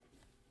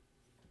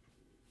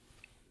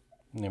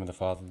In the name of the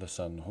Father, the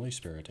Son, and the Holy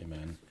Spirit,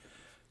 amen.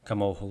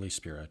 Come, O Holy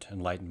Spirit,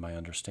 enlighten my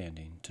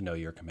understanding to know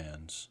your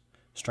commands.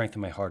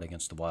 Strengthen my heart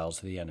against the wiles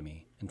of the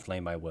enemy,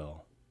 inflame my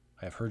will.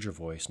 I have heard your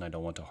voice, and I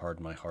don't want to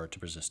harden my heart to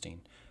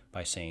resisting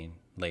by saying,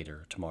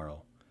 later,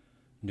 tomorrow.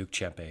 Nunc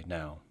Cepe,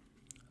 now.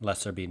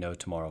 Lest there be no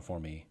tomorrow for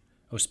me.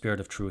 O Spirit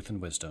of truth and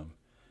wisdom,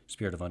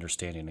 Spirit of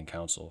understanding and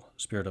counsel,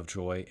 Spirit of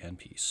joy and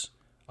peace.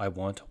 I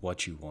want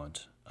what you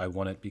want. I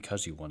want it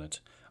because you want it.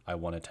 I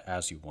want it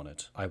as you want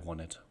it. I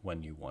want it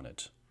when you want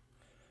it.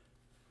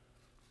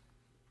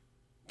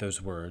 Those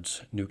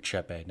words, Nunc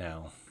Cepe,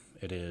 now.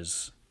 It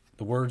is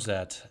the words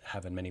that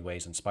have in many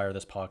ways inspired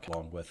this podcast,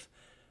 along with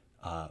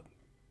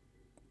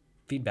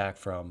feedback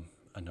from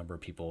a number of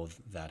people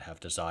that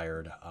have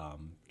desired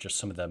just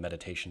some of the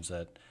meditations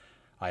that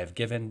I have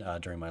given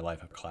during my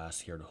life of class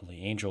here at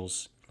Holy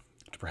Angels,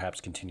 to perhaps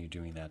continue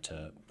doing that,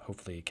 to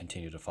hopefully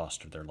continue to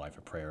foster their life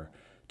of prayer,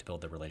 to build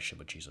their relationship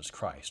with Jesus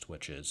Christ,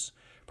 which is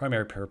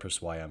primary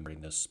purpose why I'm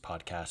doing this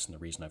podcast, and the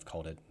reason I've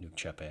called it Nunc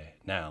Cepe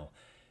now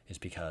is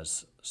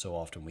because so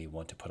often we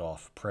want to put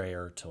off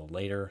prayer till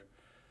later,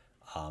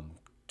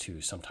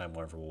 to sometime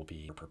whenever we'll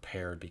be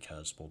prepared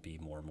because we'll be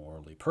more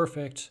morally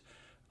perfect,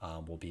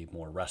 we'll be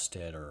more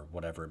rested, or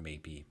whatever it may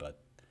be. But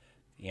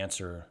the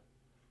answer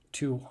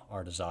to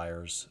our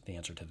desires, the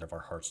answer to our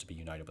hearts to be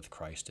united with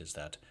Christ, is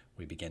that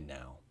we begin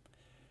now.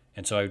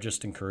 And so I would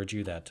just encourage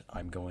you that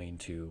I'm going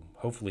to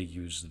hopefully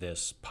use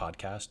this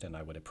podcast, and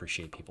I would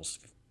appreciate people's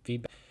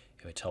feedback,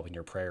 if it's helping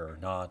your prayer or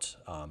not,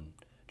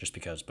 just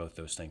because both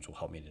those things will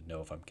help me to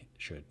know if I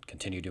should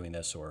continue doing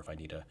this, or if I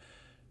need to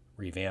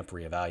revamp,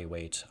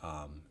 reevaluate,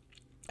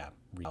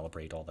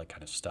 recalibrate, all that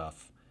kind of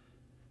stuff.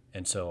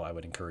 And so I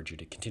would encourage you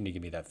to continue to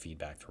give me that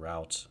feedback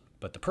throughout.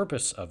 But the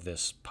purpose of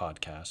this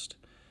podcast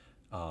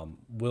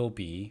will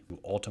be to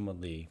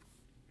ultimately,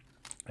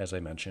 as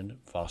I mentioned,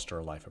 foster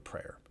a life of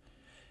prayer.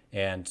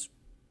 And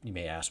you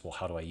may ask, well,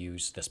 how do I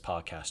use this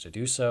podcast to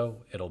do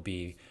so? It'll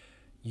be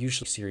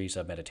usually a series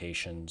of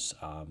meditations,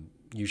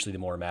 usually the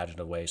more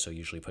imaginative way. So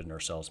usually putting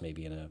ourselves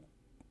maybe in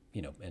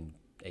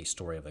a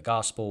story of the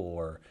gospel,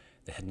 or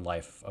the hidden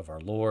life of our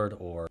Lord,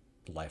 or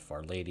the life of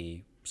Our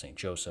Lady, Saint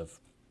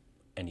Joseph,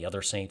 any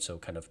other saint. So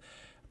kind of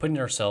putting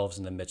ourselves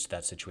in the midst of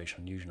that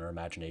situation, using our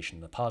imagination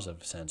in a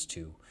positive sense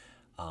to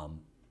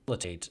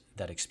facilitate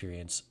that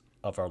experience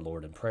of our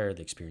Lord in prayer,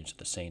 the experience of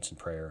the saints in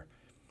prayer.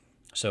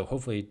 So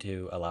hopefully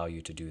to allow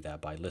you to do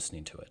that by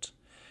listening to it.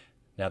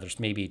 Now, there's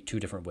maybe two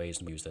different ways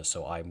to use this.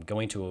 So I'm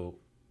going to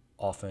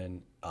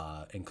often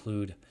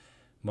include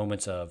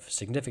moments of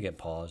significant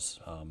pause,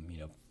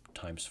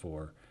 times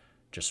for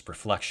just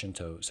reflection,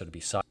 to be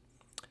silent.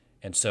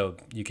 And so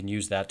you can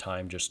use that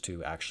time just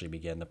to actually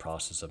begin the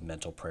process of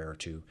mental prayer,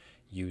 to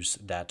use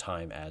that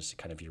time as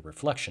kind of your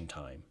reflection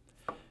time.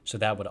 So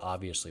that would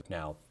obviously,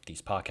 now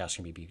these podcasts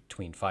can be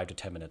between 5 to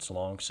 10 minutes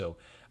long. So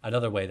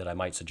another way that I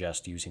might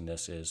suggest using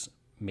this is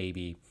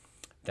maybe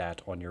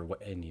that on your,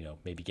 and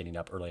maybe getting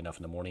up early enough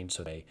in the morning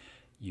so that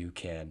you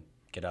can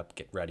get up,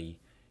 get ready,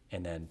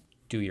 and then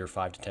do your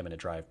 5 to 10 minute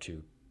drive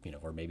to,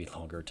 or maybe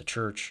longer, to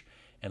church,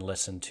 and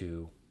listen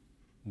to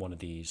one of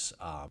these,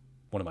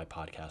 one of my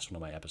podcasts, one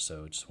of my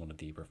episodes, one of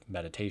the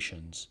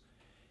meditations,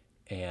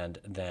 and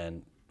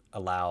then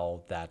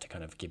allow that to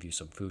kind of give you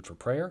some food for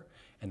prayer,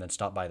 and then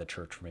stop by the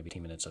church for maybe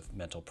 10 minutes of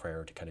mental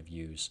prayer to kind of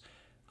use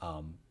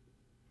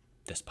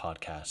this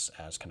podcast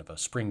as kind of a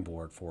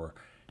springboard for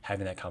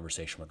having that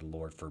conversation with the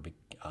Lord, for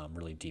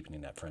really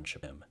deepening that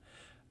friendship with Him.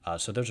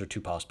 So those are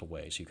two possible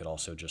ways. You could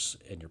also just,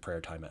 in your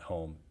prayer time at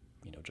home,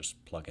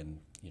 just plug in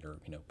your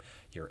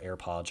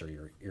AirPods or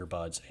your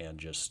earbuds, and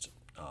just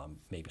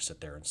maybe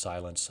sit there in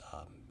silence,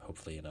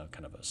 hopefully in a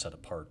kind of a set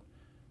apart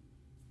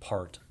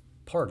part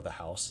of the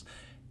house,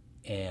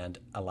 and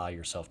allow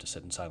yourself to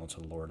sit in silence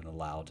with the Lord, and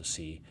allow to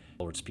see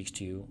the Lord speaks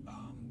to you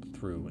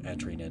through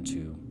entering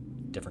into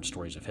different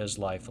stories of His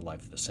life, the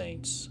life of the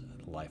saints,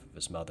 the life of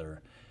His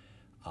mother.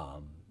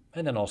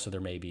 And then also there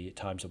may be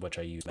times of which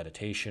I use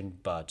meditation,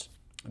 but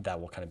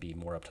that will kind of be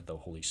more up to the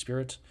Holy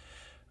Spirit.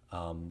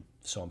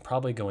 So I'm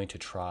probably going to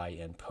try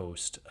and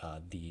post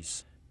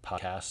these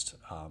podcasts,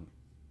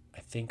 I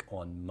think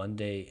on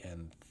Monday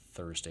and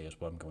Thursday is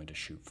what I'm going to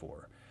shoot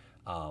for.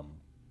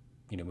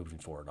 Moving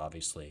forward,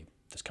 obviously,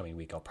 this coming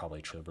week I'll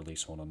probably try to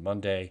release one on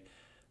Monday,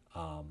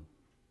 and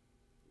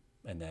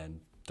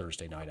then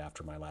Thursday night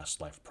after my last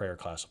life prayer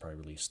class, I'll probably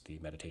release the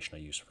meditation I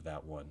used for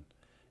that one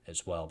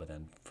as well. But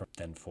then from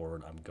then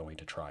forward, I'm going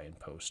to try and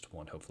post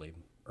one hopefully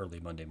early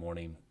Monday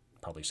morning,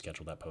 probably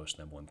schedule that post,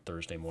 and then one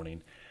Thursday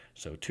morning.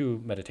 So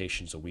 2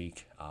 meditations a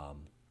week.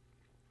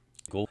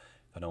 Goal.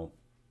 If I don't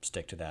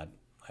stick to that,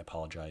 I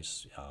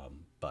apologize,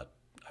 but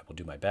I will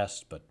do my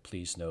best. But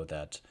please know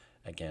that,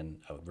 again,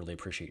 I would really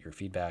appreciate your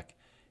feedback.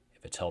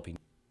 If it's helping,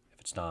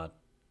 if it's not,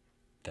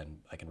 then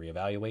I can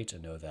reevaluate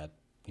and know that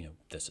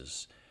this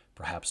is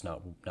perhaps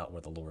not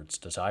what the Lord's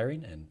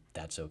desiring, and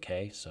that's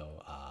okay.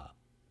 So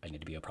I need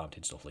to be a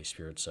prompting to the Holy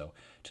Spirit. So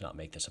to not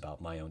make this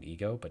about my own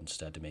ego, but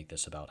instead to make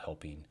this about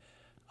helping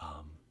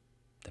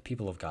the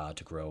people of God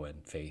to grow in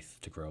faith,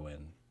 to grow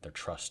in their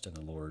trust in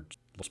the Lord's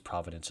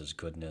providence, His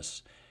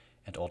goodness,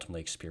 and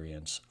ultimately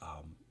experience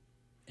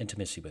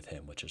intimacy with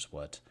Him, which is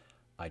what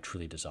I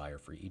truly desire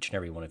for each and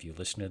every one of you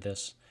listening to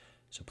this.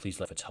 So please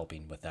let if it's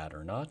helping with that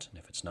or not. And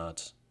if it's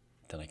not,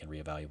 then I can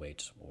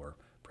reevaluate or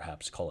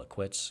perhaps call it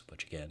quits,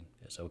 which again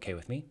is okay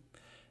with me.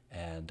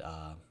 And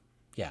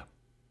yeah,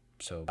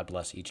 so God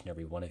bless each and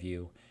every one of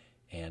you.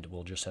 And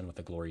we'll just end with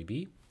the glory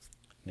be. In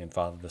the name of the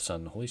Father, the Son,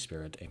 and the Holy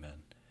Spirit.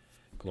 Amen.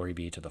 Glory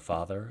be to the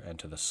Father, and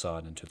to the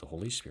Son, and to the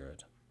Holy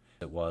Spirit.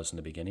 It was in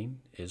the beginning,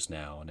 is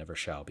now, and ever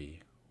shall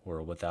be,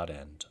 world without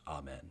end.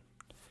 Amen.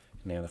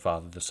 In the name of the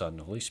Father, the Son, and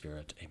the Holy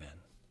Spirit. Amen.